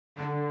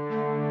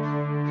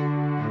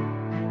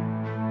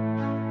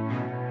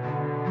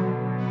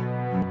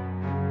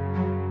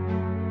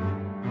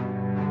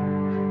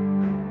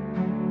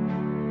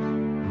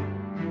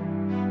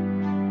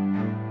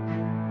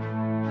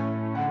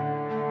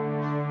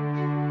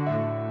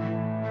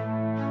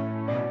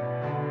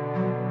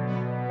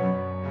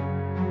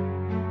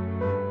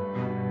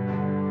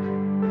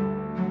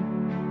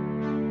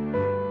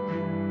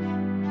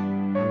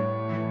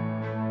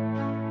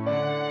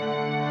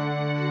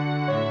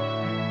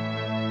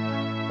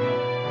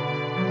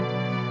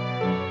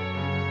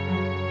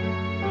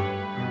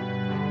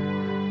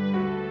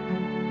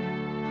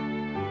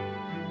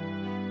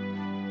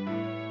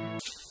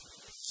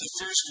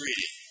The first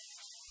reading.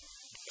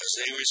 As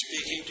they were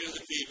speaking to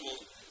the people,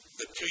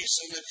 the priests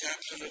and the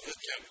captain of the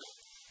temple,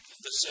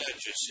 the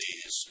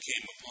Sadducees,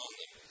 came upon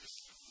them,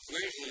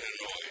 greatly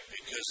annoyed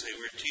because they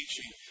were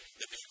teaching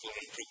the people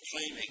and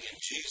proclaiming in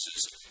Jesus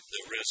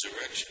the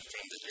resurrection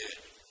from the dead.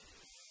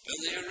 And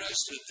they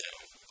arrested them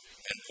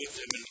and put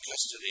them in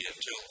custody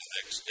until the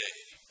next day,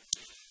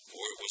 for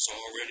it was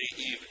already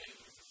evening.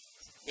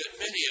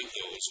 But many of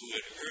those who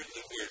had heard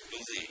the word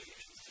believed,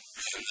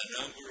 and the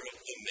number of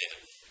the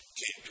men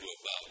came to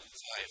about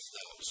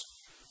 5,000.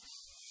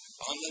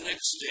 On the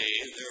next day,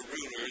 their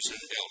rulers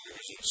and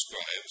elders and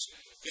scribes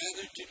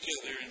gathered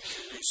together in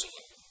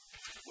Jerusalem,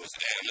 with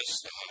Annas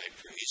the high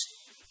priest,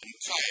 and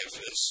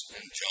Caiaphas,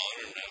 and John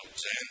and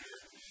Alexander,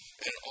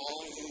 and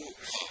all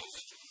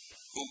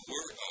who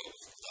were of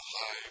the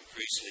high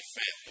priestly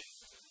family.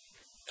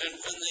 And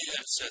when they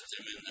had set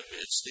them in the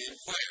midst, they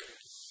inquired,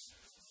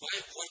 "By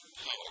what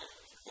power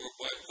or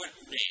by what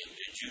name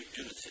did you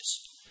do this?"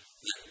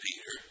 Then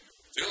Peter,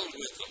 filled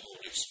with the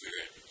Holy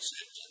Spirit,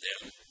 said to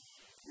them,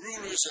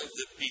 "Rulers of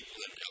the people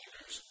and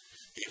elders,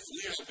 if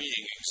we are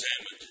being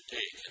examined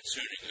today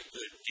concerning a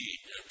good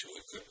deed unto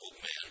a crippled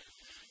man,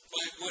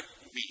 by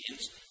what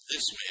means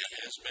this man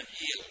has been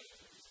healed,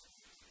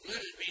 let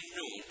it be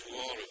known to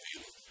all of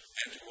you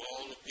and to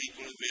all the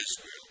people of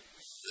Israel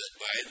that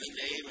by the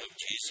name of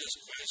Jesus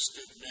Christ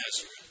of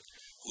Nazareth,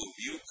 whom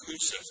you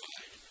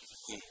crucified,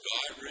 whom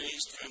God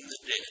raised from the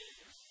dead,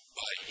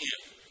 by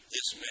him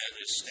this man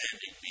is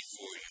standing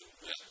before you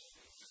well.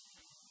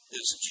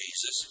 This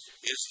Jesus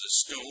is the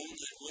stone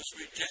that was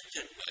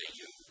rejected by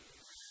you,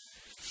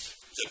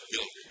 the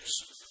builders,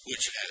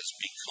 which has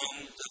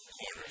become the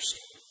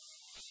cornerstone.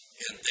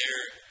 And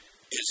there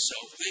is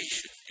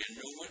salvation in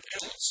no one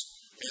else,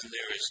 and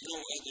there is no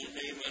other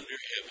name under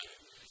heaven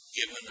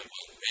given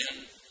among men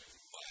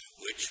by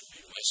which we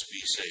must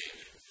be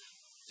saved."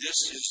 This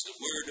is the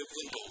word of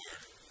the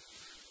Lord.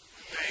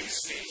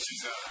 Thanks be to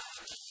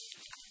God.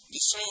 The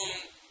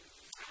psalm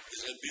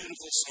is a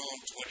beautiful Psalm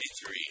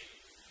 23.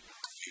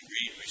 We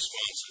read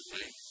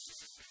responsively,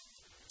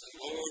 "The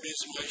Lord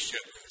is my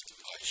shepherd,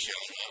 I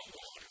shall not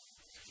want.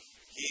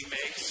 He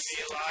makes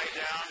me lie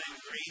down in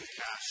green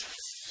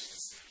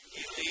pastures.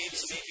 He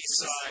leads me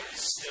beside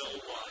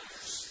still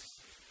waters.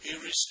 He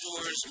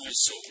restores my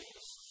soul.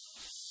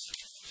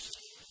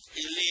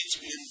 He leads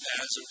me in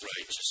paths of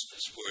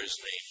righteousness for his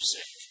name's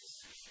sake.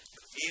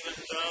 Even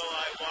though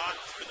I walk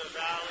through the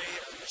valley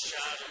of the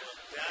shadow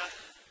of death,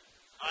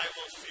 I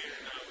will fear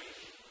no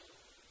evil.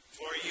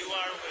 For you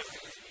are with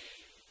me.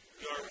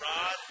 Your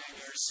rod and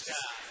your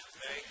staff,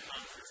 they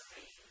comfort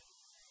me.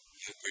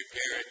 You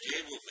prepare a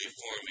table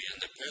before me in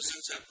the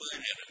presence of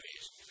mine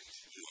enemies.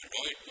 You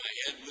anoint my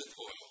head with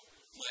oil.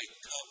 My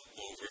cup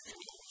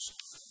overflows.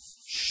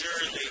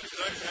 Surely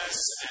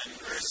goodness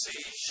and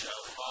mercy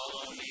shall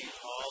follow me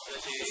all the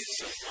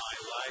days of my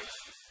life,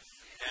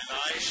 and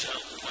I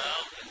shall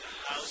dwell in the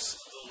house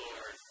of the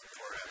Lord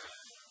forever."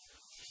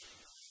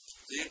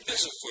 The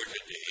epistle for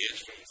today is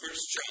from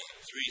 1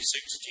 John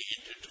 3:16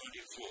 to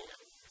 24.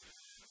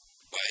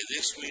 "By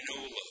this we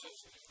know love,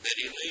 that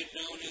he laid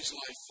down his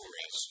life for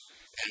us,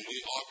 and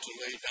we ought to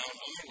lay down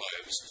our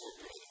lives for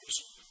brothers.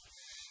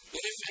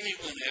 But if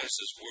anyone has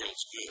this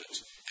world's goods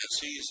and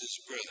sees his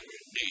brother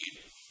in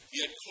need,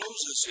 yet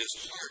closes his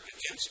heart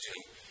against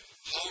him,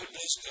 how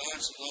does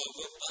God's love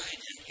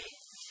abide in him?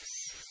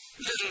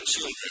 Little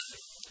children,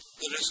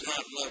 let us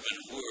not love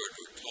in word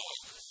or talk,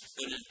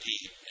 but in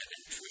deed and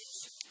in truth.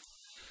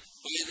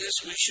 By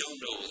this we shall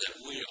know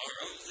that we are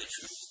of the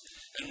truth,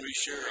 and we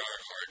share our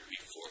heart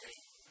before him.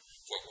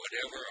 For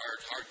whatever our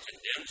heart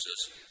condemns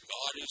us,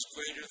 God is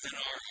greater than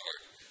our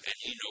heart, and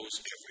he knows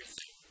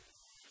everything.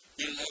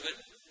 Beloved,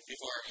 if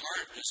our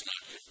heart does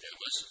not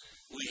condemn us,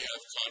 we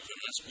have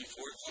confidence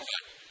before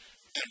God,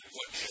 and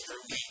whatever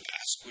we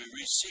ask we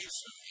receive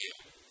from him,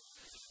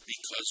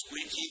 because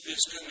we keep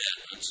his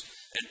commandments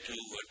and do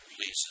what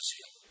pleases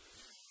him.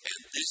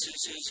 And this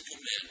is his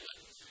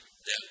commandment,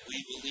 that we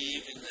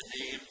believe in the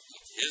name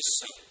of his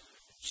Son,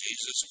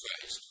 Jesus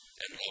Christ,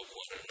 and love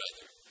one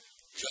another,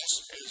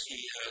 just as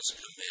he has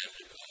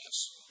commanded us.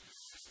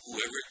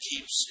 Whoever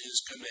keeps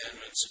his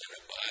commandments and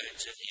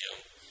abides in him,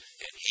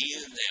 and he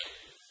in them,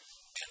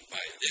 and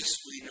by this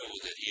we know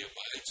that he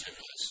abides in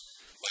us,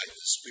 by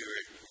the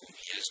Spirit whom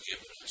he has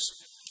given us.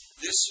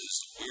 This is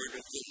the word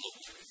of the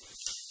Lord."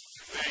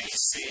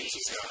 Thanks be to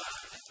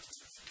God.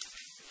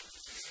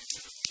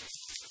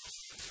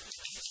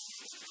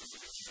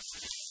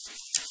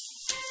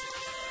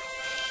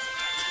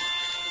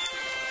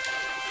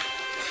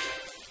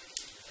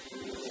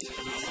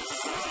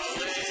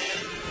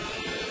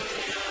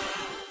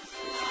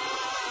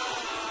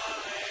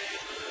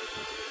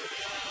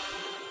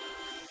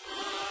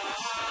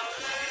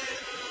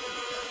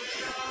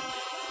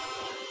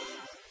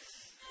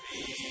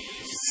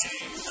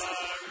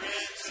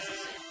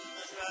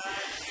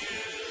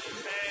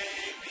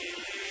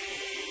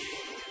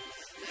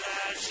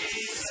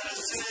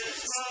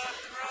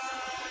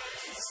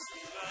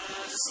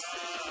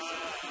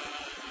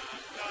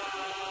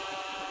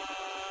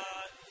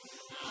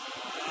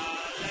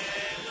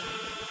 Hallelujah.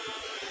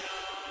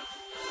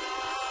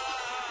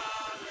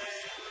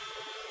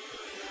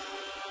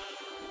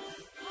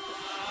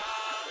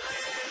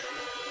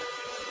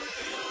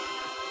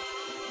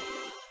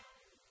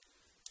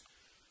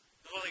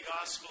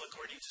 Gospel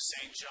according to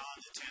St. John,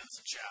 the 10th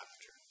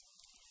chapter.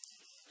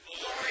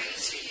 Glory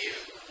to you,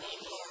 O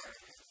Lord.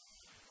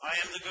 I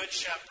am the good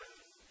shepherd.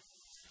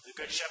 The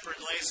good shepherd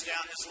lays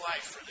down his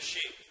life for the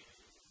sheep.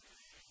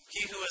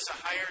 He who is a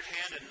hired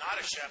hand and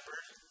not a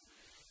shepherd,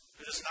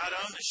 who does not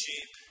own the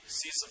sheep,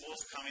 sees the wolf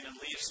coming and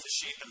leaves the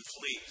sheep and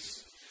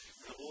flees.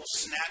 The wolf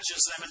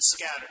snatches them and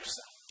scatters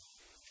them.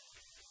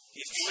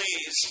 He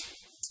flees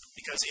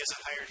because he is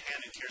a hired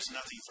hand and cares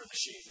nothing for the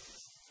sheep.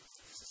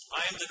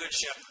 I am the good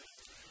shepherd.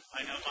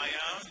 I know my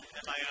own,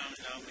 and my own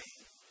know me.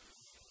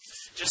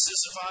 Just as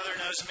the Father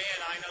knows me,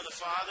 and I know the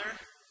Father,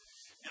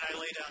 and I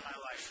lay down my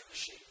life for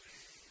the sheep.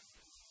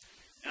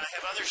 And I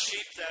have other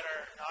sheep that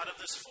are not of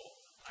this fold.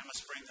 I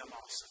must bring them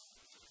also.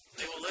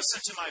 They will listen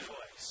to my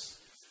voice.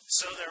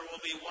 So there will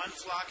be one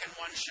flock and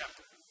one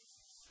shepherd.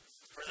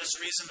 For this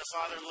reason the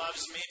Father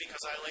loves me,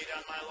 because I lay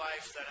down my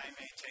life that I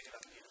may take it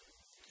up again.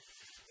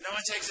 No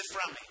one takes it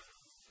from me,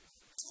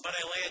 but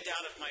I lay it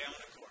down of my own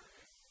accord.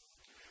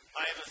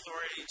 I have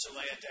authority to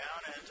lay it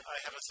down, and I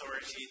have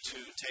authority to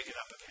take it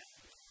up again.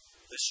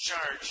 This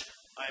charge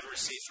I have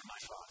received from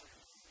my Father.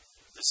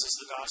 This is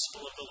the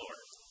gospel of the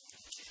Lord.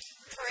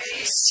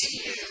 Praise to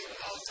you,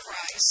 O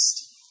Christ.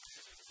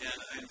 And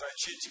I invite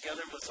you,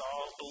 together with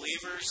all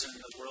believers in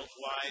the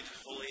worldwide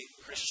Holy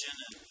Christian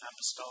and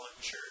Apostolic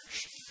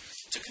Church,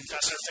 to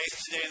confess our faith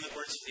today in the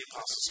words of the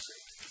Apostles'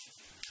 Creed.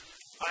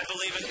 I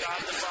believe in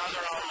God the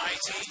Father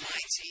Almighty,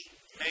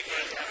 maker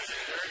of heaven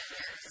and earth,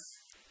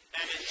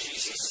 and in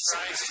Jesus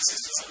Christ,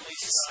 his only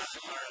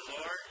Son, our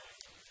Lord,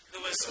 who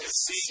was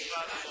conceived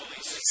by the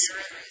Holy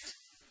Spirit,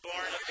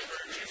 born of the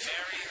Virgin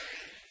Mary,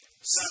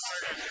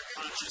 suffered under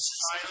Pontius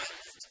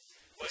Pilate,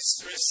 was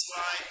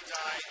crucified,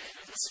 died,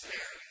 and was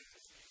buried.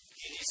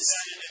 He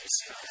descended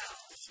into hell.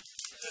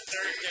 The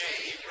third day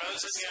he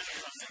rose again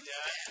from the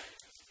dead.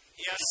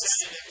 He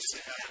ascended into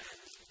heaven,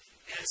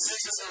 and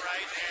sits at the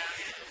right hand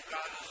of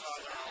God the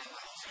Father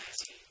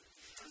Almighty.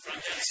 From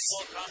thence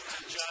will come to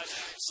judge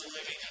the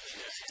living and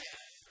the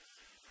dead.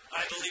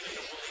 I believe in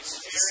the Holy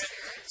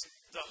Spirit,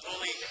 the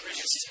Holy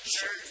Christian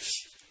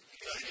Church,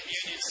 the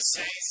communion of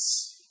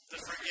saints,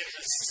 the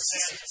forgiveness of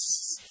sins,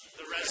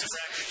 the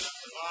resurrection of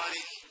the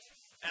body,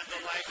 and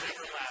the life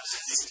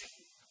everlasting.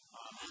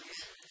 Amen.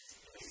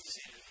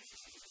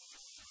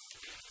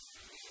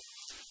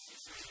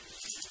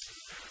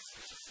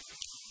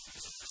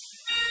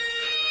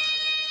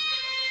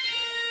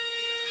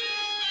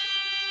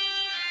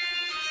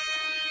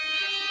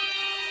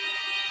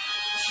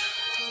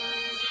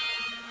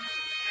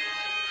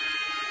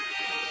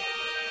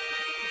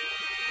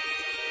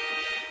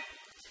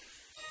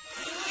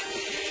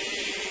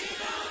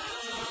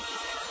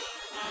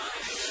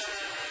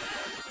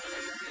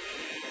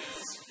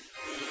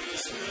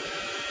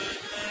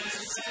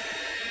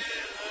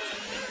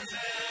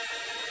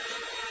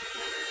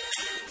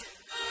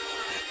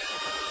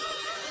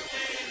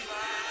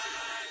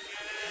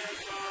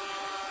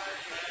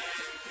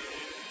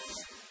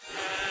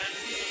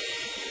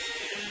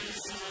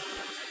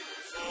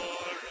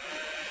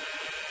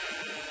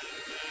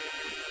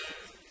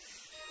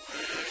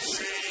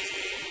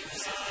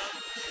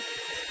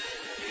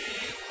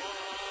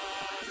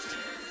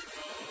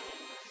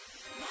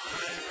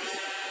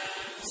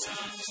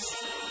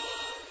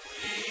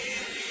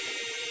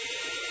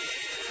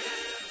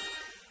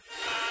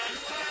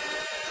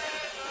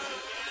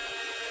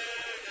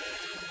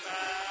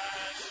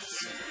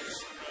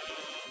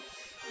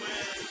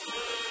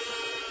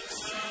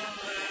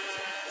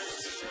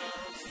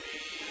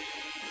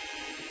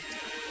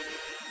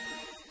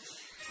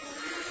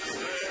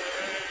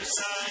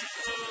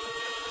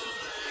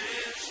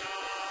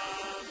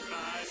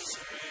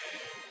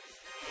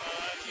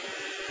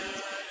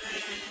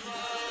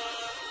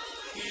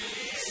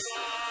 He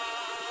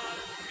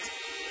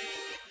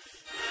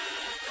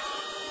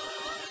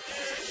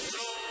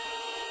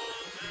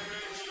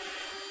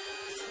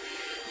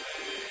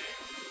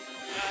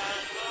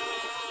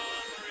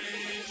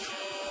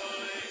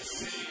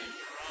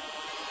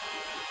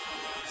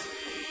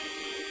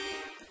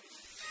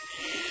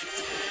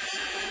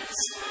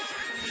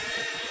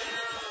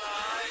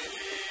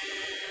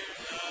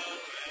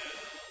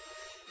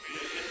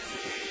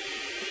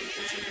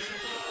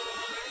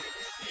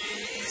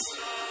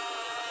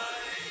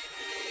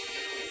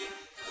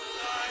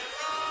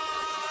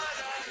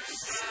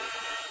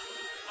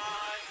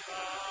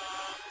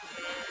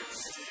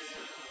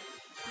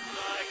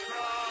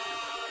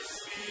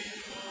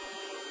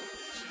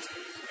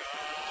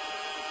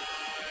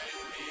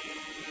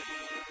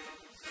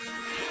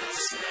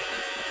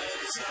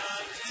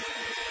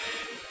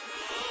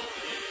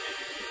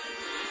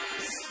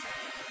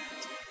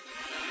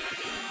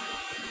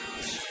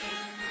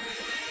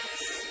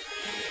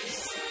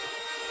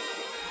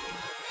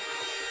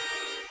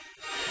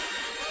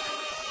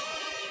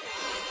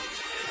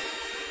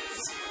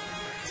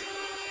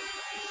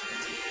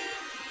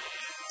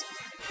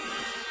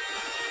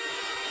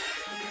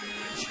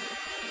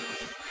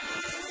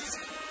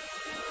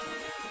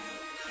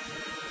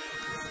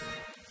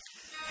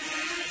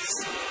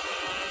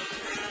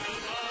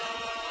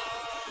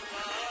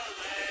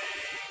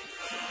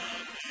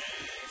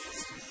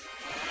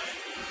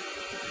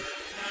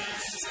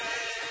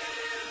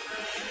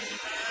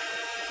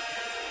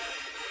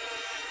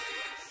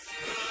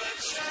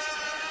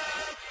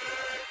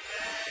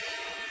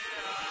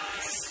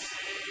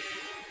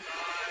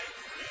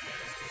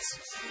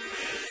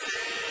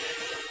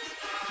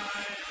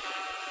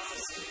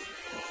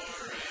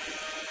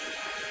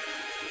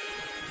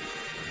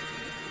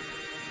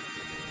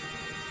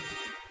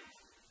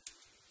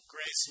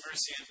Grace,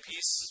 mercy, and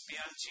peace be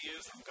unto you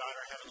from God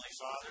our Heavenly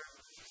Father,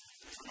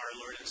 and from our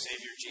Lord and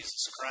Savior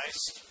Jesus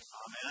Christ.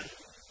 Amen.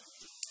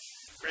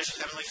 Gracious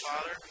Heavenly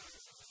Father,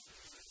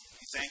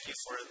 we thank you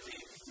for the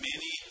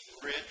many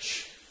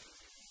rich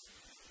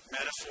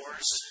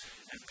metaphors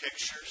and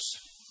pictures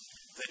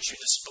that you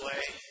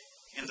display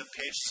in the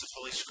pages of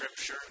Holy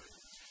Scripture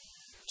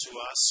to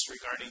us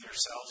regarding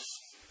yourself.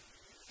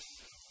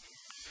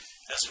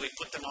 As we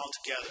put them all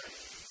together,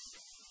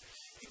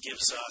 it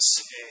gives us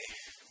a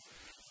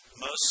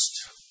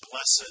most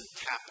blessed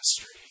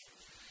tapestry,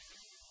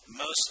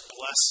 most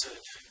blessed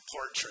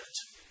portrait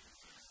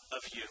of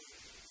you.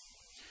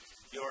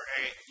 You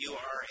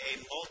are a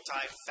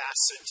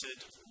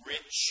multifaceted,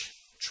 rich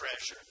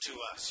treasure to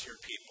us, your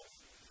people.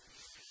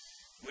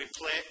 We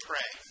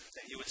pray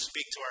that you would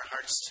speak to our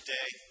hearts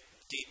today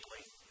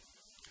deeply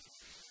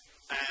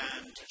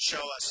and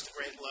show us the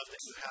great love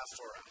that you have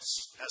for us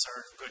as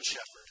our good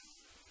shepherd.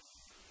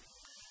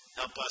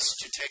 Help us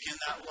to take in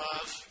that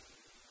love.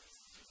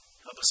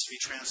 Help us to be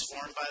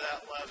transformed by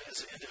that love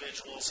as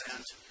individuals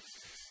and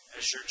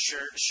as your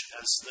church,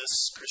 as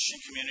this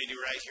Christian community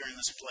right here in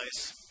this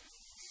place.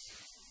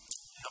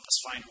 Help us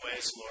find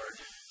ways, Lord,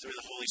 through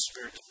the Holy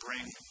Spirit to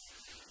bring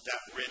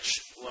that rich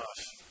love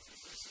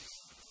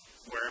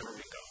wherever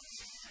we go.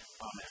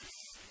 Amen.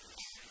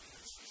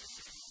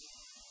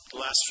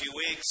 The last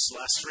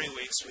 3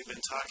 weeks, we've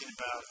been talking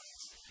about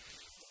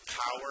the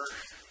power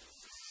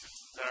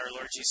that our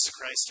Lord Jesus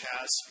Christ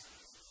has.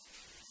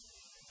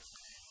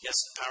 Yes,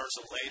 the power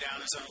to lay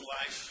down his own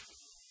life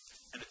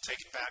and to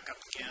take it back up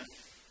again.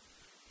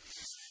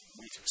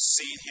 We've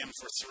seen him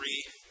for 3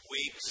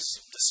 weeks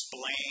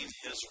displaying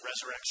his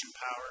resurrection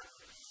power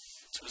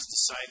to his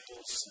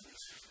disciples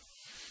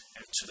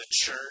and to the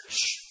church.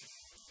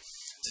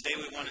 Today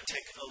we want to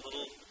take a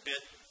little bit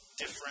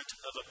different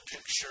of a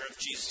picture of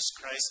Jesus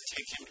Christ,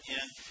 take him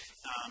in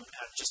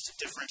at just a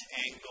different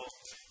angle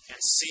and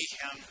see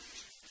him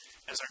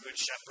as our good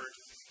shepherd.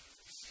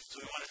 So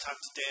we want to talk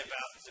today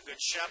about the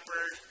good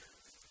shepherd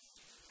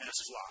and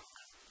his flock.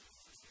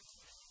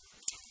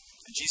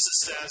 And Jesus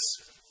says,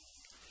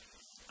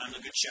 I'm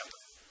the good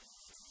shepherd.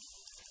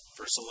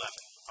 Verse 11,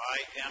 I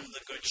am the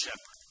good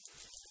shepherd.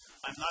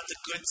 I'm not the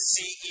good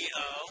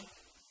CEO.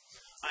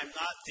 I'm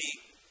not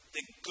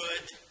the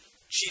good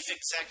chief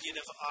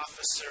executive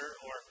officer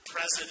or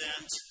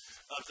president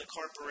of the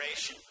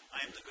corporation.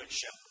 I am the good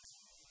shepherd.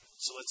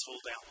 So let's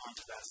hold on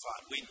to that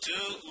thought. We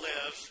do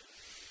live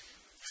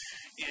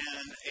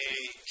in a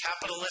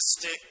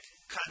capitalistic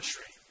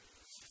country.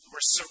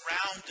 We're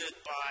surrounded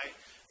by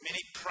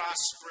many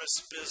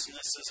prosperous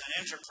businesses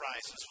and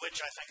enterprises, which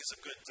I think is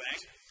a good thing,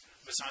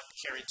 but it's not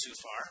carried too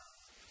far.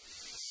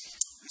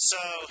 And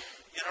so,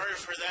 in order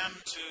for them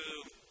to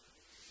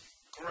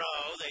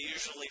grow, they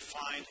usually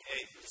find a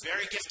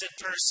very gifted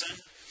person,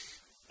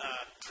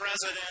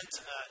 president,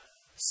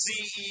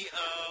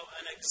 CEO,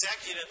 an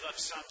executive of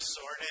some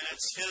sort, and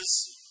it's his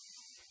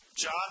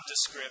job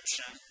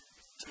description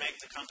to make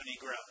the company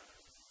grow,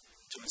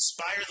 to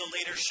inspire the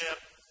leadership,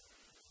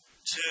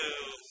 to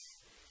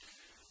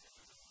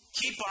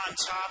keep on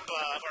top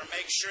of or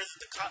make sure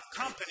that the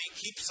company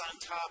keeps on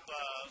top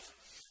of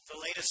the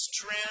latest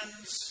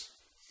trends,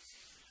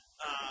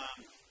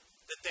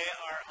 that they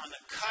are on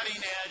the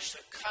cutting edge,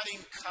 the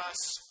cutting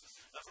cusp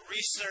of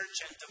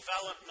research and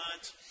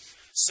development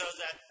so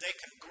that they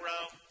can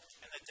grow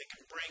and that they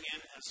can bring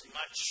in as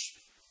much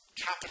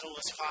capital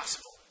as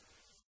possible.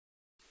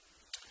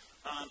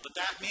 But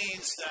that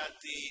means that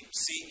the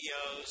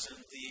CEOs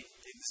and the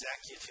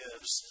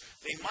executives,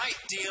 they might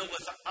deal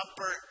with the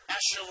upper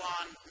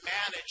echelon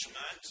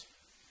management,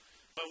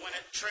 but when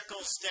it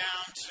trickles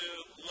down to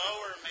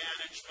lower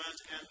management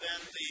and then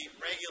the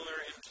regular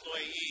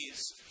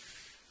employees,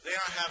 they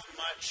don't have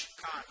much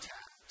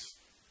contact.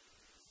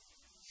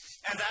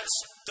 And that's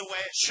the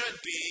way it should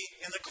be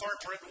in the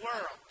corporate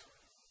world.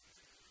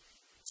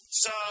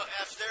 So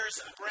if there's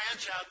a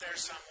branch out there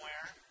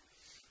somewhere,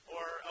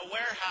 or a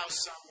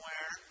warehouse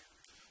somewhere,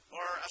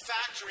 or a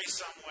factory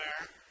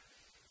somewhere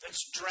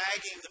that's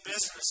dragging the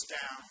business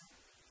down,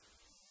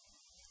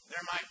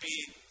 there might be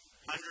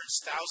hundreds,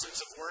 thousands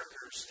of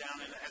workers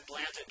down in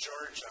Atlanta,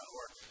 Georgia,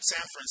 or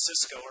San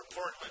Francisco, or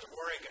Portland,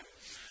 Oregon.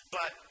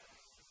 But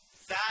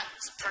that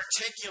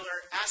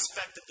particular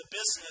aspect of the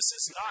business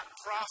is not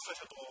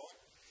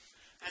profitable.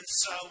 And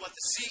so what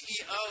the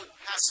CEO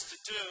has to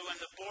do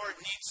and the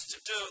board needs to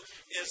do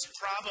is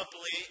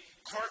probably,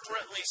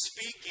 corporately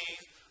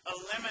speaking,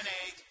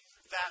 eliminate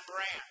that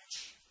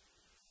branch.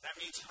 That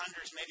means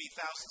hundreds, maybe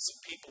thousands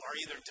of people are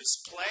either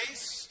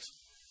displaced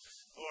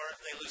or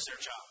they lose their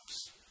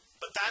jobs.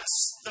 But that's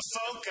the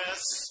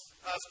focus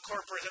of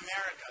corporate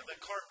America, the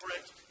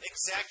corporate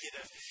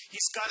executive.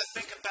 He's got to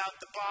think about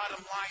the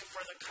bottom line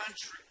for the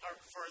country or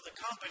for the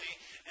company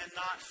and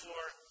not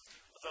for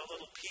the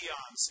little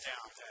peons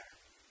down there.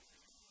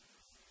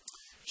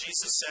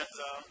 Jesus said,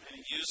 though,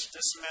 and he used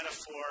this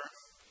metaphor,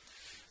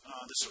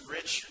 this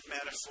rich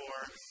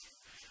metaphor,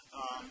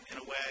 in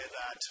a way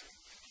that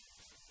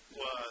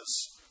was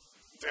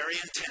very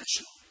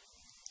intentional.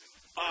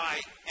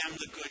 I am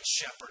the good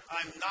shepherd.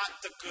 I'm not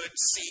the good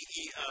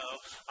CEO.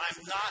 I'm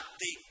not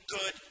the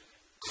good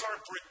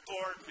corporate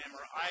board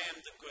member. I am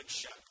the good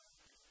shepherd.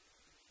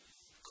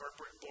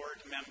 Corporate board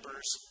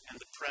members and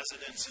the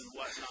presidents and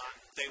whatnot,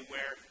 they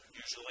wear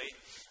usually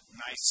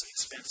nice,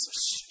 expensive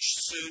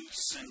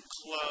suits and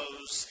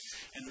clothes.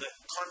 And the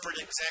corporate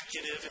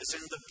executive is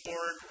in the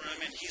boardroom,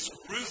 and he's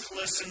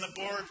ruthless in the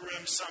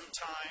boardroom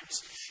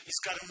sometimes.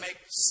 He's got to make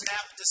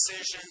snap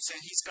decisions,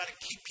 and he's got to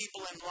keep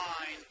people in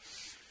line.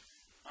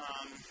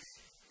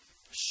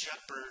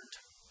 Shepherd,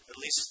 at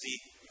least the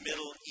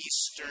Middle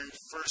Eastern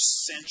 1st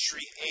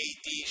century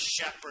AD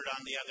shepherd,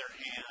 on the other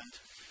hand,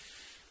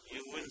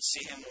 you wouldn't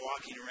see him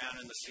walking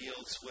around in the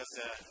fields with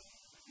a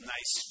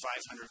nice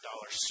 $500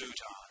 suit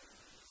on.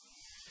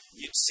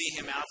 You'd see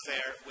him out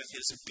there with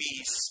his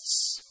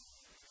beasts,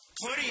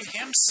 putting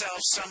himself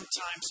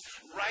sometimes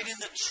right in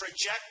the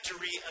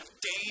trajectory of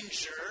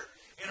danger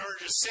in order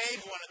to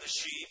save one of the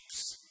sheep.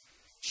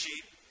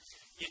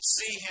 You'd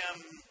see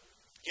him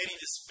getting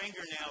his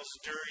fingernails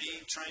dirty,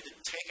 trying to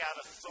take out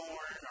a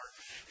thorn, or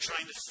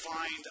trying to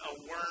find a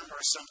worm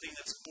or something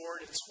that's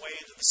bored its way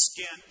into the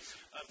skin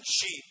of the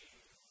sheep.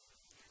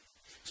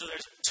 So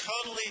there's a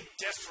totally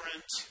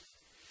different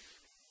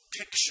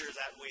picture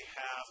that we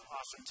have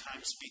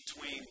oftentimes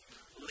between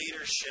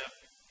leadership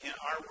in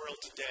our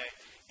world today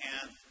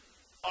and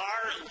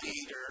our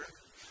leader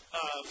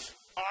of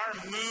our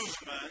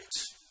movement,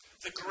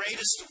 the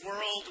greatest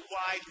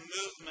worldwide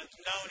movement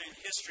known in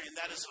history, and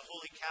that is the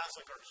Holy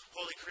Catholic or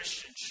Holy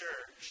Christian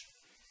Church.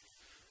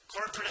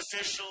 Corporate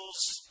officials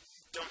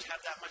don't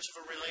have that much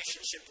of a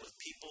relationship with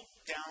people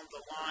down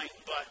the line,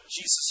 but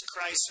Jesus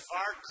Christ,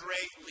 our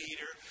great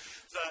leader,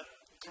 the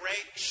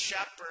great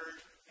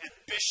shepherd and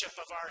bishop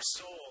of our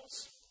souls,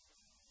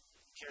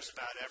 cares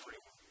about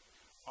everyone,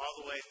 all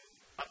the way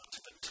up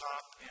to the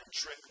top and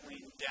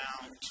trickling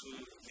down to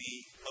the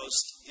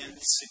most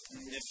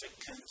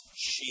insignificant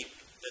sheep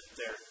that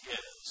there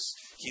is.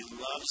 He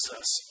loves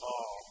us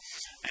all,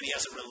 and he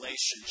has a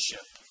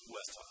relationship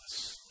with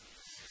us.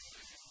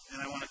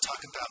 And I want to talk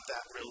about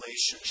that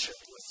relationship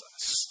with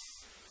us.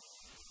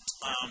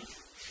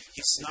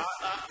 He's not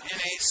up in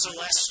a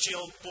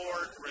celestial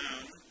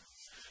boardroom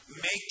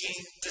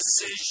making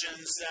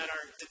decisions that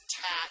are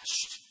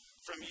detached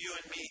from you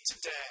and me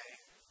today.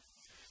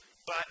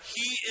 But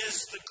he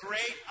is the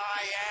great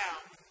I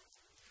am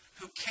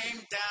who came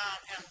down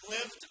and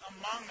lived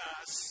among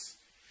us,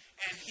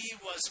 and he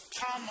was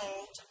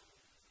pummeled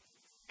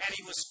and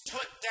he was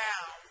put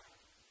down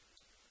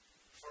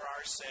for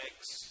our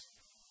sakes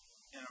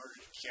in order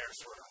to care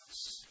for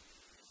us.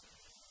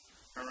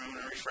 I want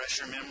to refresh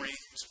your memory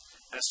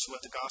as to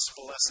what the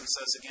gospel lesson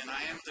says again.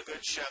 I am the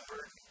good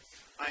shepherd.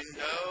 I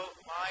know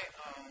my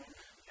own,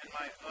 and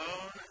my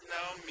own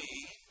know me,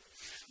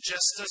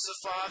 just as the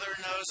Father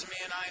knows me,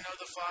 and I know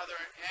the Father,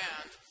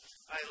 and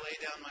I lay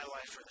down my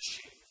life for the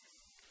sheep.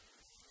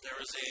 There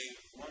was a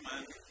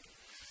woman,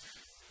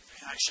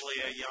 actually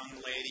a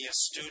young lady, a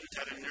student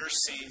at a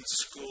nursing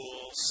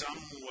school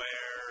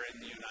somewhere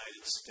in the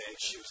United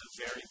States. She was a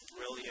very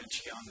brilliant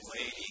young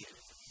lady.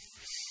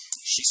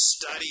 She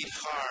studied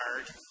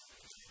hard,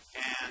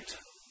 and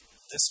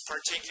this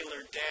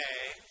particular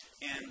day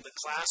in the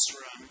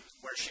classroom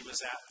where she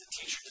was at, the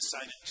teacher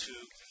decided to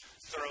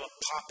throw a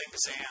pop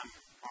exam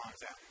on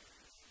them.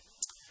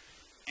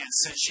 And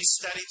since she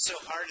studied so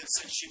hard and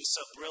since she was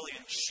so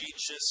brilliant, she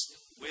just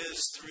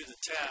whizzed through the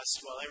test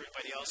while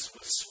everybody else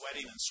was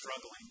sweating and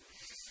struggling.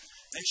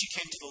 Then she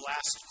came to the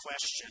last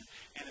question,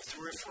 and it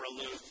threw her for a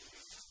loop.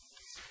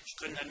 She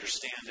couldn't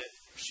understand it.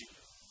 She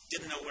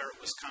didn't know where it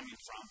was coming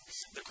from.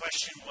 The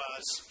question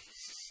was,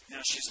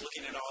 she's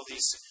looking at all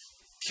these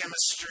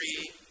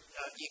chemistry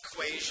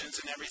equations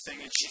and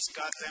everything, and she's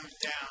got them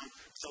down.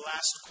 The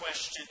last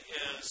question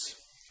is,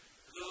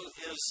 who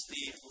is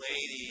the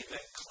lady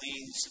that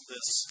cleans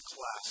this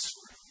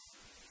classroom?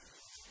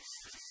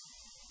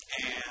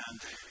 And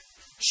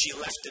she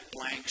left it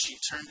blank. She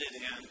turned it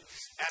in.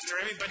 After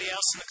everybody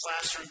else in the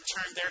classroom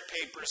turned their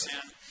papers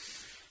in,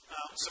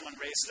 someone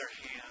raised their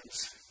hands.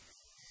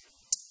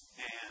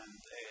 And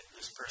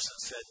this person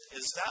said,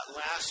 is that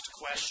last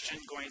question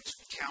going to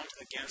count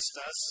against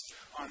us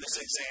on this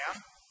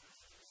exam?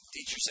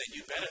 Teacher said,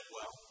 you bet it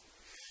will.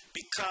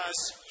 Because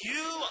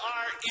you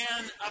are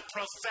in a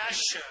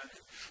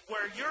profession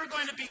where you're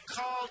going to be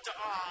called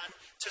on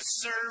to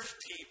serve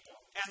people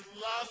and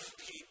love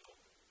people.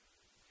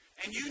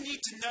 And you need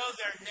to know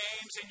their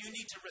names and you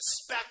need to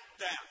respect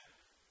them.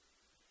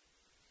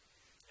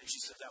 And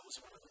she said that was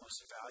one of the most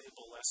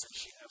valuable lessons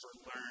she ever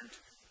learned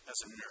as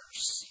a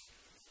nurse.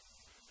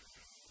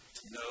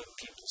 To know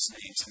people's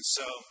names. And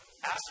so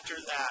after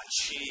that,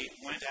 she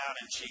went out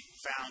and she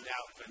found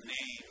out the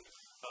name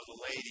of the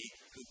lady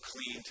who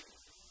cleaned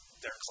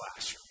their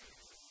classroom.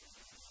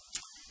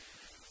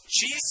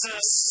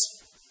 Jesus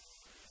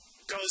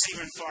goes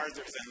even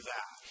farther than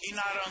that. He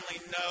not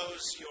only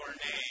knows your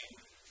name,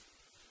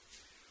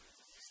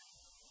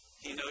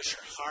 he knows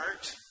your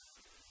heart.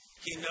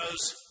 He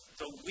knows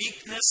the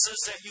weaknesses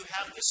that you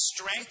have, the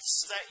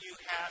strengths that you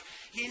have.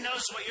 He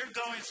knows what you're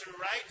going through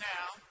right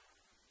now.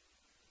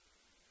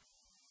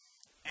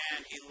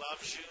 and he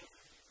loves you,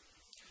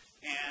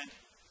 and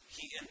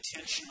he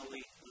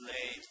intentionally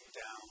laid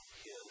down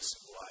his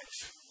life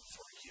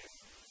for you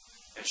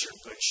as your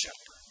good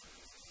shepherd.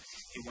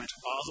 He went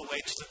all the way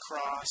to the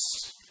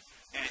cross,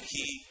 and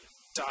he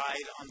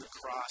died on the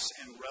cross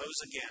and rose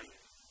again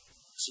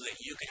so that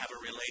you could have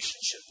a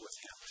relationship with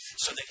him,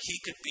 so that he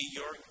could be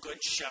your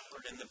good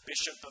shepherd and the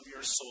bishop of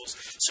your souls,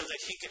 so that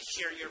he could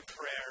hear your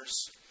prayers,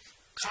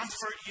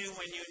 comfort you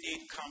when you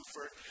need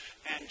comfort,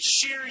 and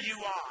cheer you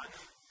on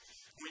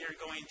when you're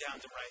going down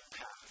the right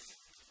path.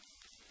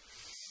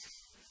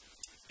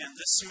 And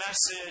this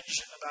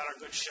message about our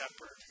good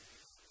shepherd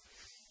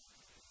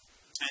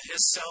and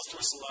his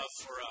selfless love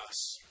for us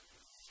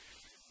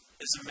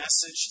is a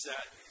message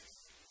that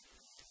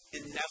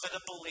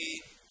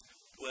inevitably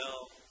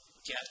will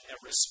get a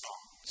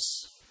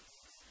response.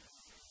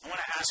 I want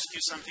to ask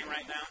you something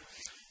right now.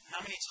 How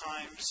many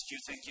times do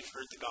you think you've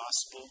heard the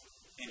gospel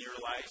in your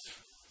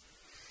life?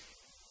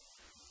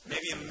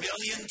 Maybe 1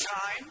 million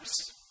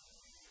times?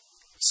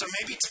 So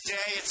maybe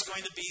today it's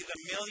going to be the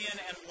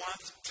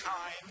 1,000,001th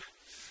time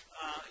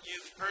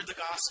you've heard the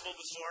gospel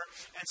before.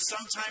 And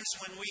sometimes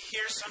when we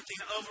hear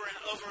something over and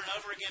over and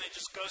over again, it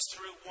just goes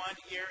through one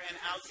ear and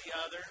out the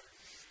other.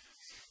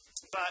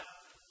 But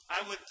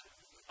I would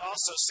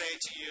also say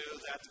to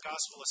you that the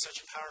gospel is such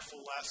a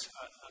powerful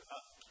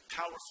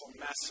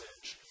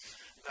message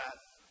that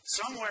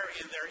somewhere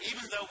in there,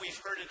 even though we've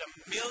heard it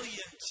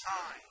 1,000,000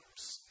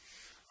 times,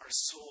 our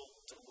soul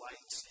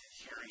delights in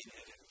hearing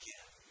it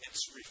again.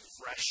 It's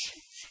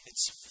refreshing.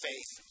 It's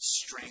faith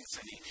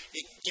strengthening.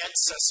 It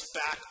gets us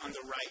back on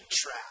the right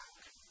track.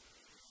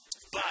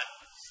 But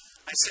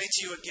I say to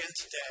you again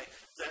today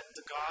that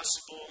the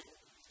gospel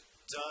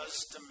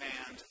does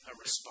demand a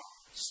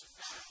response.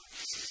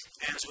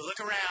 And as we look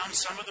around,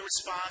 some of the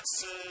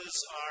responses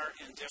are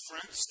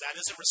indifference.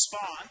 That is a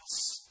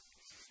response.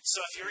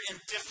 So if you're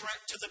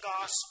indifferent to the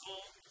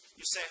gospel,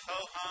 you say,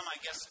 ho-hum, I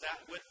guess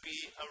that would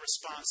be a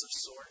response of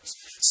sorts.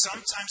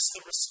 Sometimes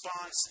the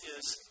response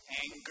is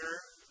anger.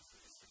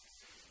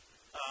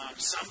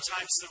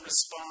 Sometimes the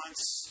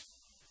response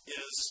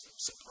is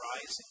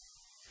surprising.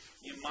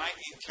 You might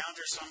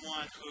encounter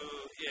someone who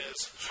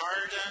is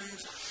hardened,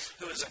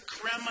 who is a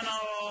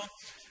criminal,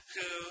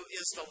 who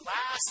is the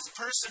last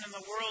person in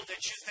the world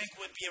that you think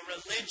would be a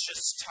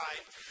religious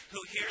type,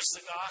 who hears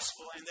the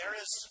gospel, and there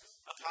is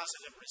a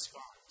positive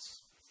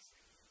response.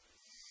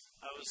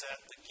 I was at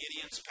the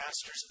Gideon's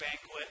Pastor's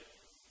Banquet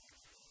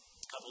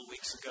a couple of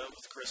weeks ago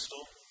with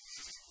Crystal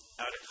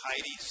out at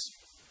Heidi's.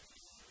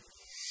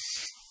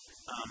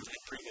 They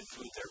had pretty good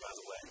food there, by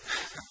the way.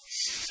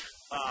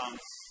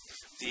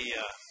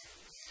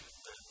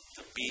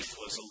 The beef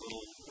was a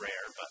little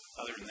rare, but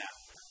other than that,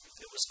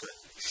 it was good.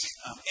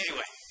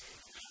 Anyway,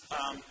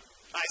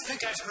 I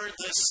think I've heard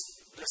this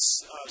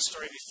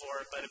story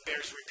before, but it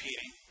bears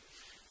repeating.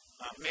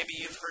 Maybe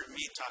you've heard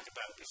me talk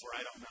about it before,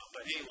 I don't know.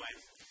 But anyway,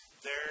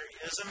 there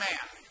is a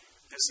man.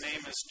 His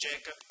name is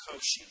Jacob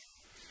Koshi.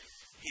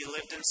 He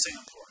lived in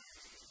Singapore.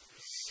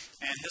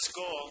 And his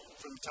goal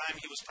from the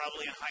time he was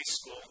probably in high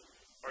school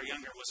or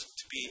younger was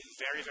to be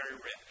very, very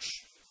rich.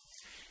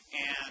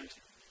 And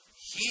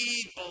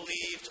he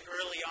believed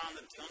early on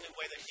that the only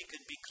way that he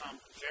could become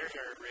very,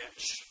 very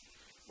rich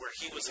where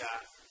he was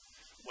at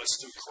was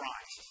through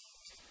crime.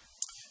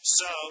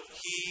 So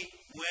he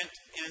went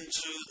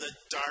into the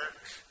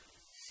dark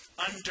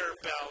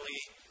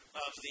underbelly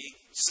of the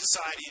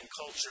society and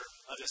culture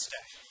of his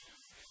day.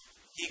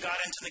 He got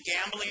into the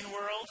gambling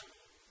world.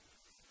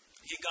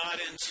 He got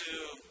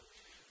into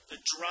the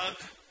drug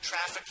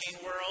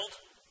trafficking world,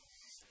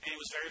 and he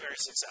was very, very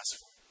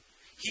successful.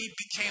 He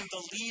became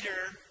the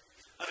leader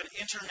of an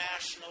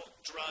international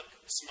drug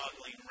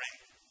smuggling ring.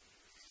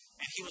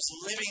 And he was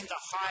living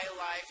the high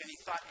life, and he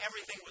thought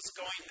everything was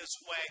going his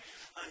way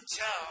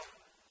until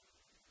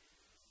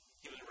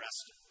he was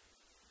arrested.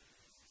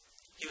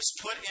 He was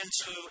put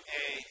into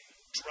a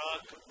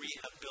drug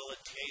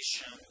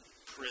rehabilitation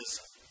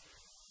prison.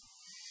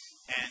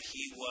 And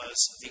he was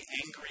the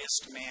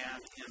angriest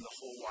man in the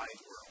whole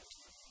wide world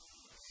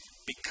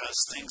because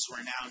things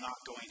were now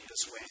not going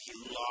his way. He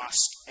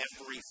lost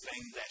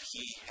everything that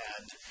he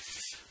had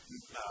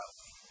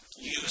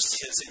used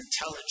his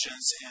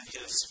intelligence and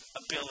his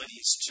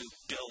abilities to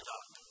build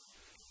up.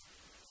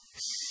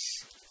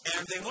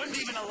 And they wouldn't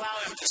even allow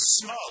him to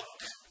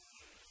smoke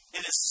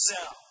in his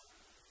cell.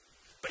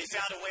 But he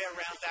found a way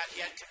around that. He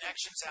had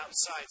connections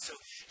outside. So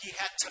he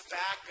had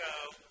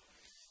tobacco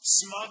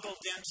smuggled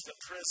into the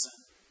prison.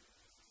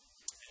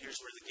 And here's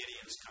where the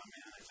Gideons come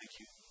in. I think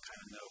you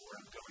kind of know where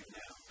I'm going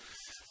now.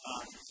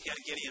 He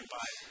had a Gideon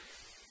Bible.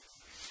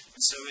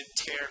 And so he'd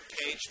tear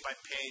page by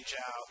page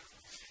out.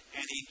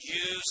 And he'd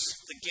use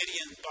the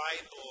Gideon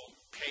Bible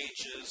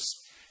pages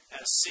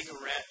as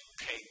cigarette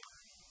paper.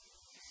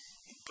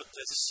 He'd put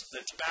the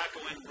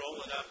tobacco in,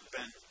 roll it up,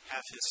 and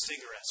have his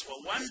cigarettes.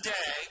 Well, one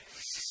day,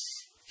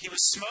 he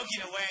was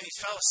smoking away and he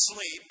fell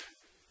asleep.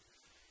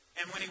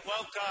 And when he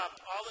woke up,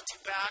 all the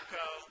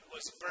tobacco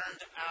was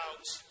burned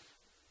out,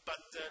 but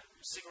the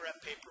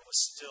cigarette paper was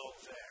still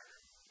there.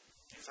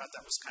 He thought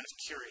that was kind of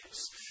curious.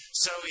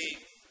 So he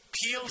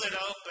peeled it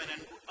open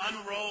and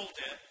unrolled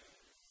it,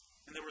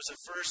 and there was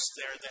a verse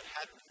there that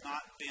had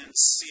not been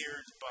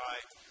seared by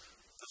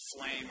the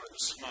flame or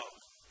the smoke.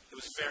 It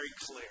was very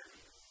clear.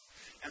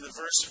 And the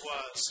verse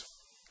was,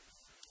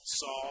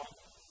 Saul,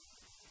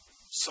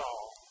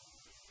 Saul,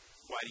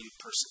 why do you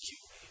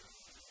persecute me?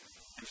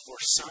 And for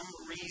some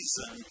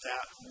reason,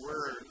 that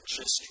word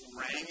just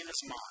rang in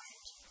his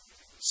mind.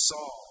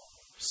 Saul,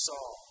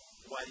 Saul,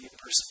 why do you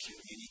persecute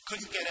me? And he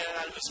couldn't get it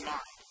out of his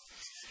mind.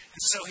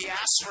 And so he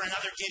asked for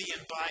another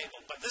Gideon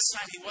Bible, but this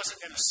time he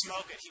wasn't going to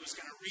smoke it, he was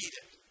going to read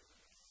it.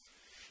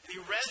 And he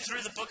read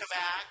through the book of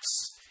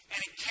Acts, and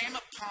he came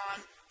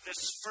upon the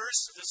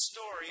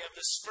story of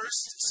this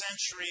first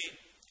century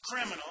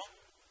criminal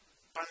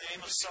by the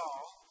name of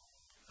Saul,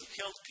 who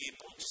killed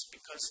people just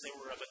because they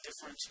were of a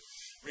different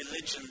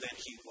religion than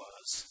he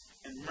was,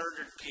 and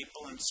murdered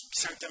people and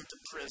sent them to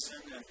prison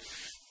and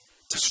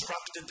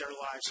disrupted their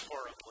lives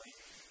horribly.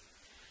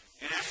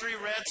 And after he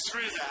read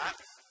through that,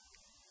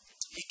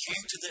 he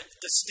came to the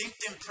distinct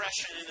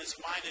impression in his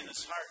mind and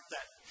his heart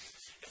that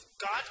if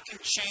God can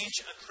change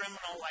a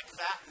criminal like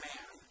that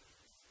man,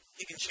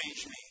 he can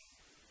change me.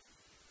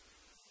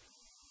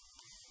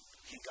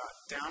 He got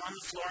down on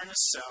the floor in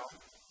his cell.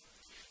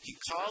 He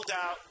called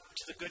out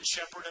to the good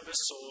shepherd of his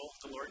soul,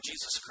 the Lord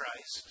Jesus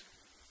Christ.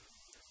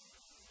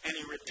 And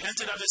he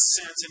repented of his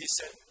sins and he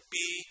said,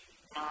 be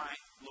my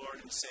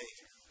Lord and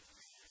Savior.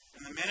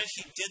 And the minute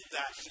he did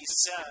that, he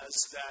says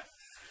that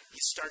he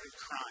started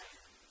crying.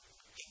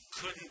 He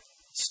couldn't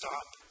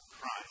stop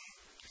crying.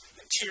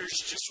 The tears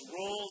just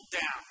rolled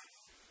down.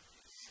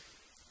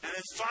 And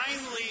then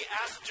finally,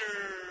 after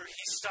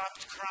he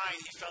stopped crying,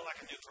 he felt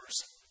like a new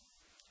person.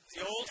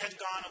 The old had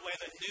gone away,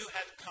 the new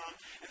had come.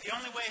 And the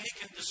only way he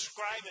can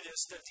describe it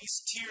is that these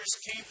tears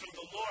came from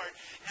the Lord,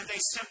 and they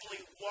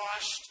simply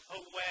washed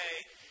away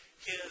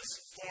his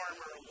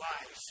former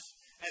life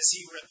as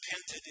he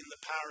repented in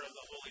the power of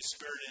the Holy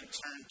Spirit and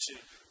turned to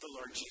the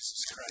Lord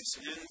Jesus Christ.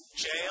 And in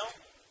jail,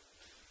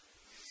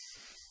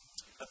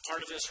 a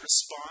part of his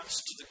response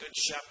to the Good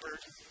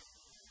Shepherd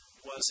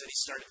was that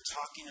he started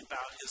talking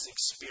about his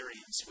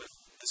experience with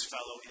his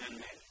fellow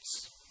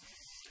inmates.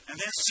 And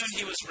then soon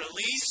he was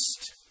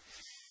released.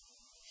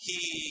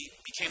 He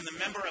became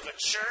the member of a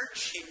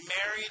church. He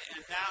married,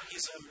 and now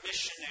he's a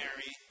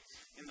missionary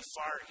in the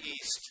Far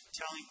East,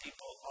 telling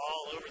people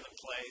all over the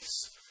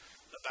place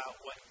about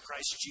what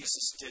Christ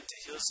Jesus did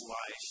to his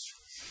life.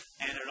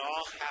 And it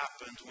all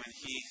happened when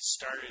he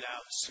started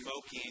out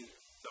smoking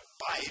the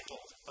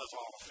Bible of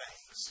all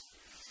things.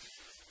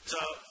 So,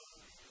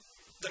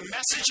 the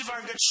message of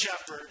our Good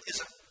Shepherd is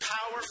a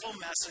powerful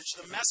message.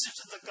 The message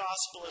of the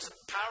gospel is a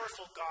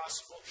powerful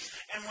gospel.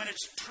 And when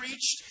it's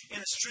preached in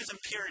its truth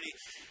and purity,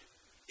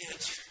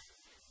 it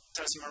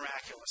does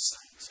miraculous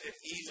things. It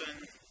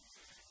even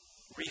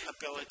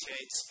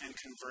rehabilitates and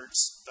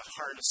converts the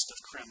hardest of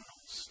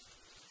criminals.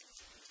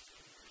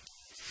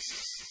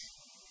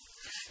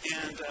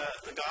 And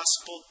the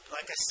gospel,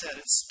 like I said,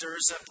 it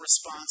stirs up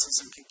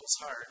responses in people's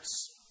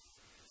hearts.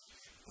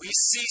 We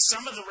see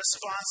some of the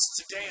response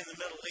today in the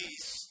Middle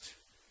East.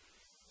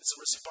 It's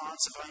a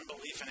response of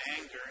unbelief and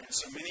anger. And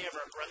so many of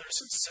our brothers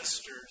and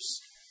sisters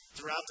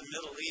throughout the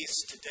Middle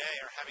East today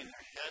are having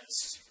their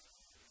heads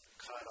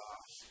cut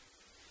off.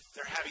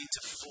 They're having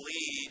to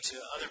flee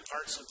to other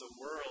parts of the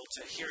world,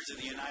 to here to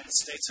the United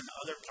States and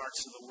other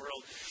parts of the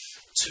world,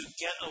 to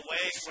get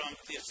away from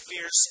the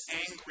fierce,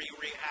 angry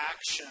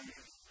reaction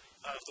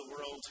of the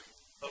world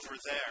over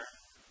there.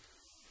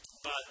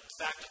 But the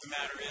fact of the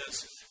matter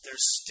is, there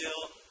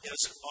still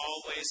is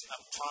always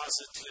a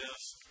positive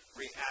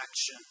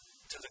reaction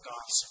to the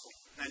gospel.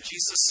 And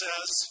Jesus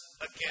says,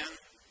 again,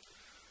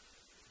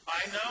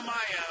 I know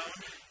my own,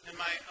 and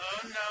my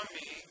own know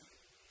me,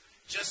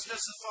 just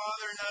as the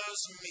Father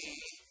knows me,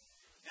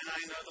 and I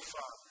know the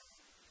Father.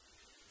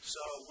 So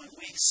when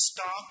we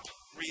stop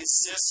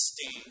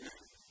resisting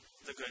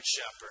the Good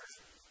Shepherd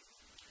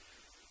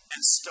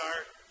and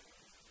start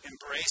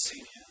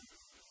embracing him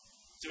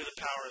through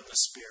the power of the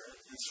Spirit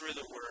and through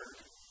the Word,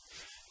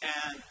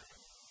 and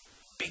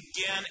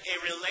begin a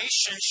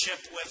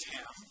relationship with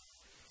him,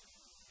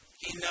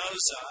 he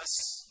knows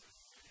us,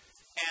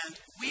 and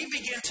we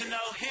begin to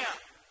know him.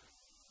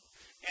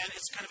 And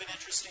it's kind of an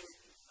interesting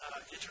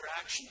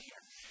interaction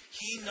here.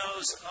 He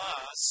knows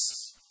us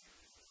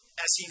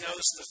as he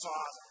knows the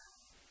Father.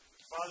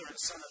 The Father and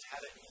Son have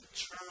had an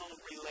eternal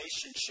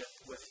relationship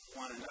with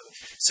one another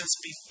since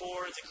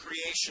before the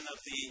creation of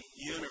the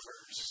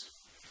universe.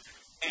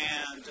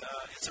 And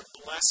it's a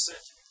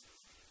blessed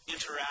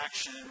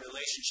interaction and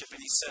relationship.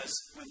 And he says,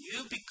 when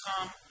you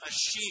become a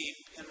sheep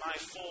in my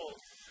fold,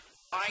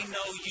 I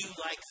know you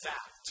like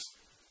that.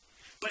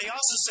 But he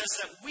also says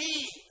that we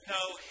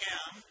know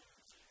him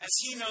as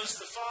he knows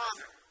the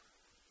Father.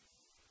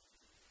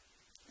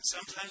 And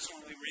sometimes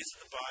when we read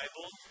the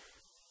Bible,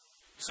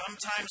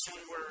 sometimes when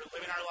we're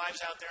living our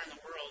lives out there in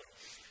the world,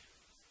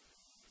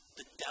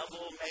 the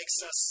devil makes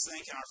us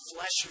think, and our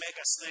flesh makes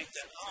us think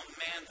that, oh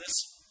man, this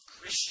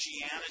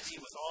Christianity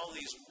with all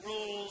these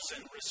rules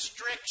and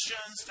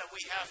restrictions that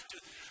we have to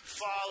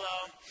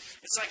follow.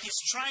 It's like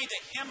he's trying to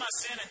hem us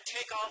in and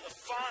take all the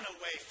fun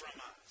away from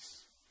us.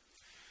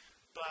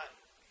 But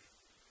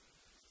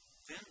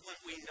then when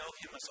we know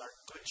him as our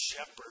good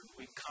shepherd,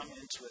 we come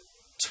into a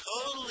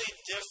totally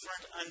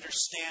different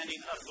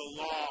understanding of the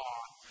law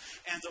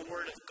and the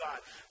Word of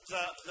God.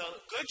 The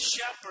good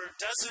shepherd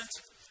doesn't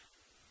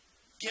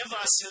give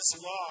us his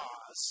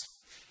laws.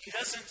 He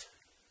doesn't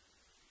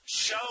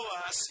show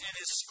us in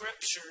his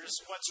scriptures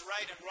what's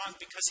right and wrong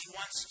because he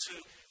wants to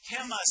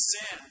hem us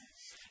in.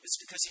 It's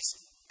because he's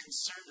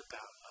concerned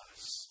about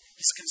us.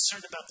 He's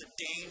concerned about the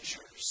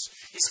dangers.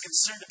 He's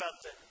concerned about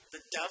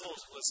the devil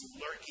who is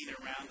lurking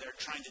around there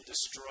trying to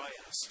destroy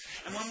us.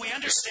 And when we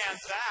understand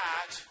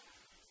that,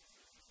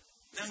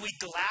 then we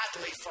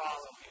gladly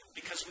follow him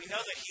because we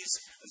know that he's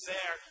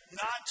there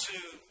not to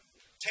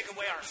take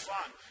away our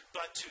fun,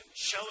 but to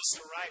show us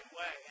the right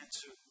way and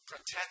to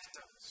protect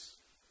us.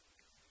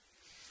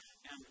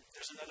 And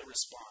there's another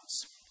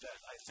response that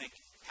I think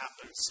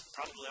happens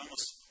probably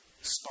almost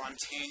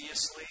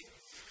spontaneously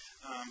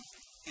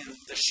in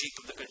the sheep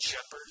of the Good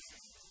Shepherd.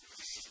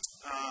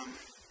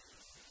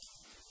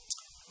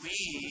 We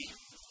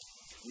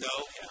know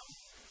him.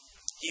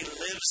 He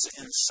lives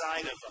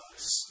inside of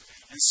us.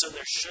 And so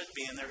there should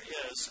be and there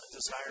is a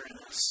desire in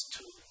us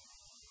to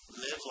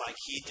live like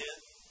he did.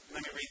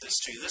 Let me read this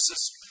to you. This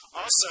is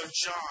also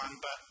John,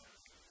 but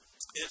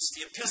it's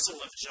the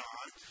epistle of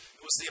John.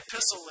 It was the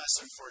epistle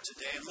lesson for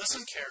today. And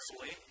listen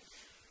carefully.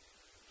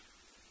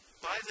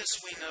 By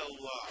this we know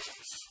love,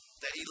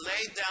 that he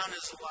laid down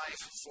his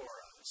life for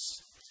us.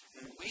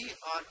 And we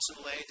ought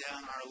to lay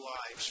down our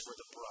lives for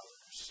the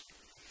brothers.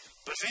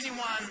 But if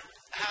anyone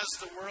has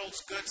the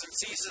world's goods and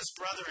sees his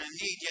brother in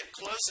need, yet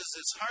closes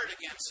his heart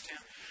against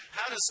him,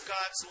 how does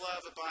God's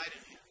love abide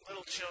in him?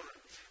 Little children,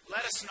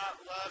 let us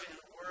not love in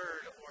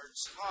word or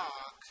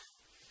talk,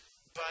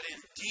 but in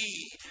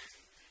deed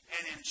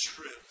and in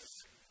truth.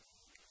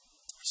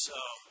 So,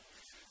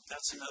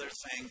 that's another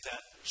thing,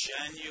 that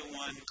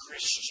genuine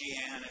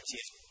Christianity,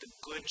 if the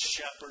Good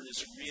Shepherd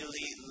is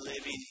really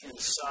living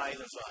inside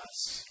of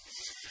us,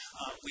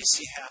 we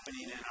see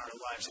happening in our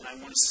lives. And I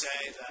want to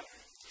say that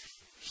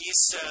he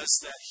says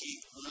that he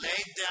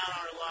laid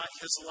down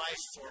his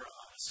life for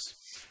us.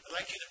 I'd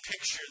like you to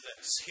picture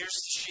this. Here's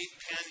the sheep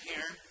pen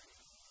here.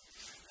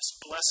 This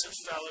blessed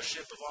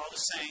fellowship of all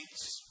the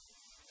saints.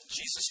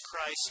 Jesus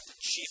Christ,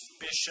 the chief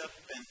bishop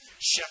and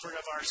shepherd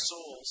of our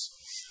souls.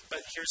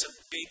 But here's a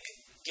big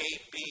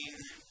gaping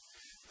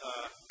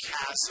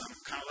chasm,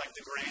 kind of like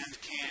the Grand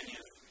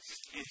Canyon.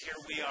 And here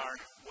we are,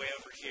 way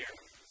over here.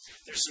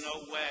 There's no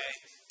way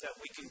that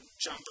we can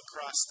jump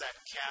across that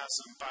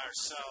chasm by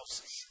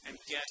ourselves and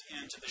get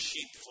into the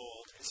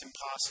sheepfold. It's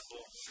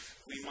impossible.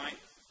 We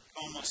might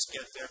almost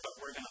get there, but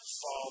we're going to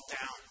fall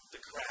down the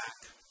crack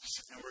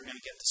and we're going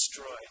to get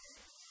destroyed.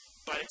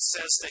 But it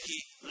says that he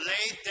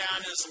laid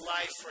down his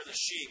life for the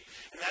sheep.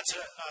 And that's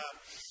an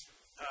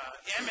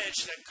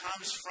image that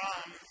comes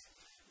from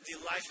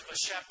the life of a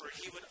shepherd.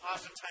 He would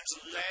oftentimes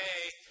lay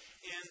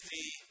in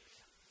the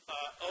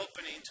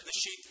opening to the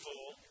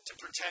sheepfold to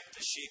protect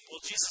the sheep.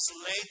 Well, Jesus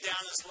laid down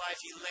his life.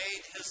 He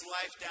laid his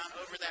life down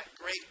over that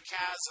great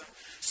chasm.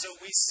 So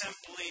we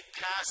simply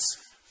pass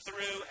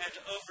through and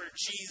over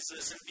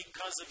Jesus. And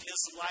because of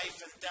his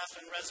life and death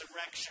and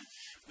resurrection,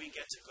 we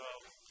get to go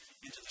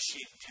into the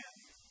sheep pen.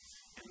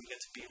 And we get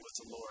to be with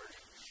the Lord.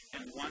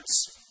 And once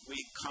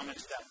we come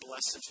into that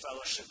blessed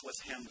fellowship with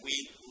him, we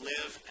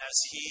live as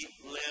he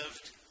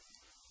lived.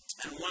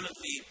 And one of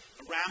the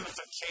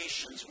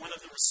ramifications, one of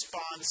the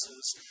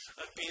responses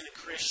of being a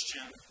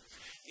Christian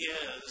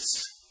is,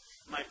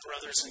 my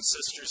brothers and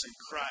sisters in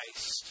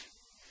Christ,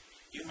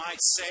 you might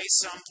say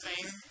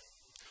something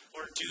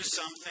or do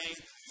something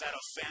that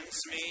offends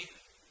me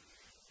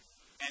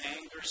and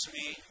angers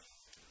me,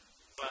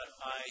 but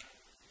I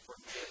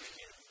forgive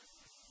you.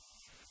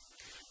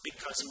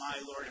 Because my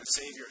Lord and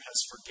Savior has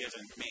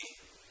forgiven me.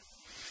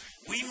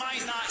 We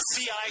might not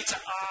see eye to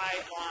eye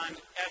on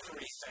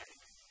everything.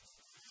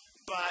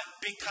 But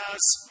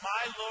because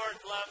my Lord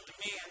loved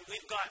me and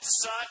we've got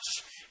such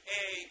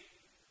a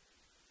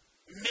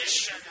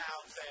mission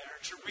out there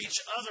to reach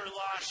other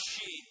lost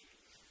sheep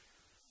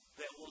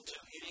that we'll do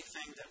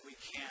anything that we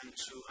can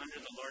to, under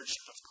the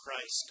Lordship of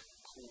Christ,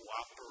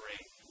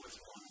 cooperate with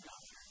one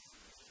another.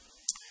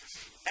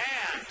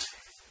 And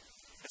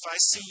if I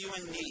see you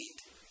in need,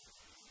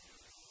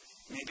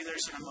 maybe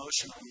there's an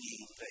emotional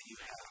need that you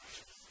have.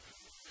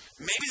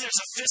 Maybe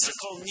there's a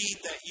physical need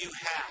that you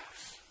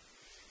have.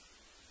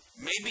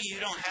 Maybe you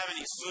don't have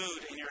any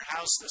food in your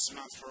house this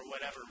month for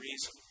whatever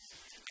reason.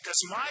 Because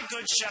my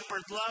good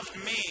shepherd loved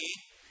me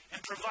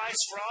and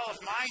provides for all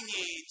of my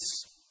needs.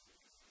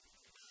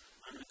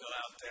 I'm going to go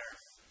out there.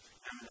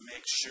 I'm going to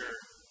make sure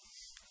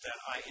that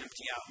I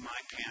empty out my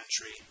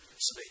pantry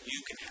so that you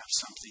can have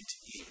something to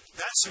eat.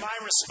 That's my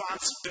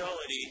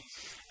responsibility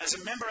as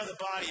a member of the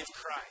body of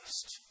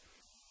Christ.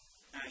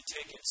 And I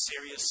take it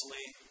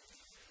seriously,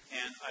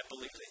 and I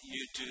believe that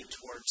you do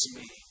towards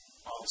me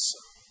also.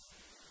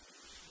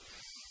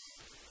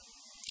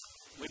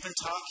 We've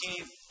been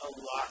talking a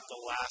lot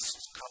the last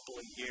couple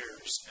of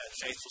years at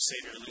Faithful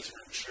Savior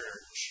Lutheran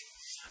Church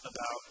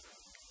about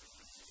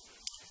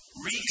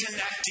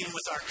reconnecting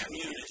with our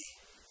community.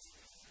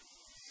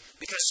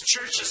 Because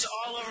churches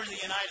all over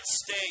the United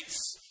States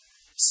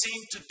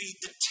seem to be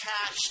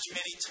detached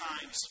many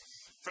times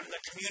from the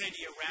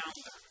community around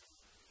them.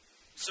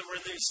 So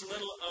we're these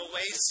little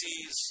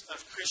oases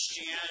of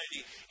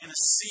Christianity in a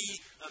sea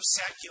of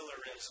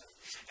secularism.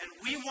 And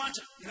we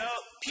want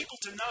people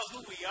to know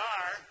who we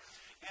are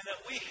and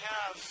that we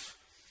have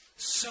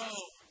so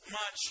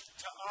much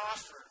to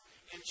offer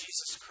in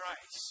Jesus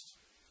Christ.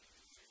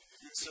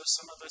 And so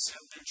some of us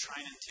have been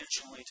trying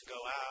intentionally to go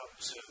out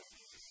to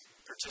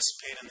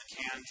participate in the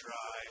can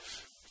drive,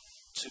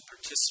 to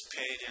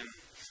participate in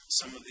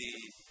some of the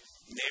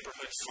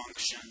neighborhood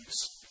functions.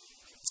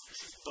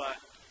 But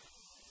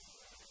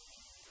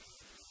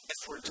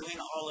if we're doing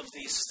all of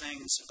these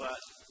things, but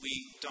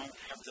we don't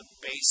have the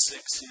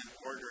basics in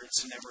order,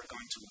 it's never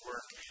going to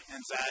work.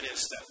 And that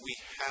is that we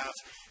have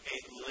a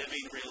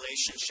living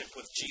relationship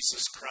with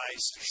Jesus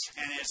Christ.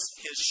 And as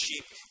his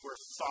sheep,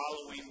 we're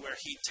following where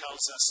he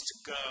tells us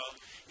to go.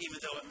 Even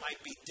though it might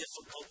be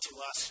difficult to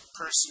us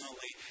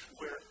personally,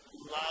 we're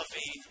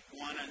loving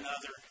one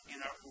another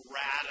in a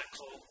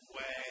radical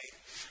way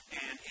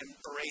and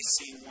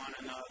embracing one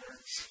another.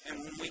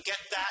 And when we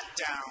get that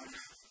down,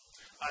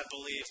 I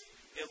believe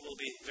it will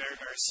be very,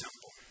 very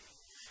simple.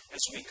 As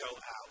we go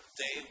out,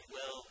 they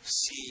will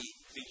see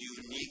the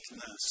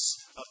uniqueness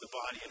of the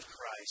body of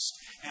Christ.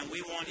 And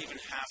we won't even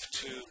have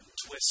to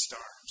twist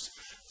arms.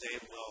 They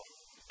will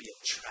be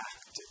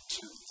attracted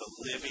to the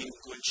living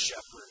Good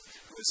Shepherd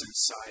who is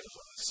inside of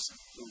us,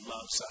 who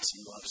loves us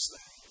and loves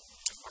them.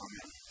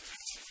 Amen.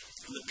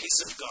 And the peace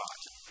of God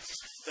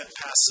that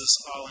passes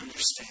all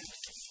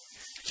understanding,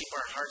 keep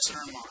our hearts and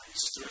our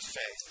minds through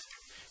faith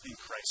in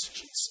Christ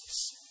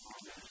Jesus.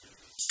 Amen.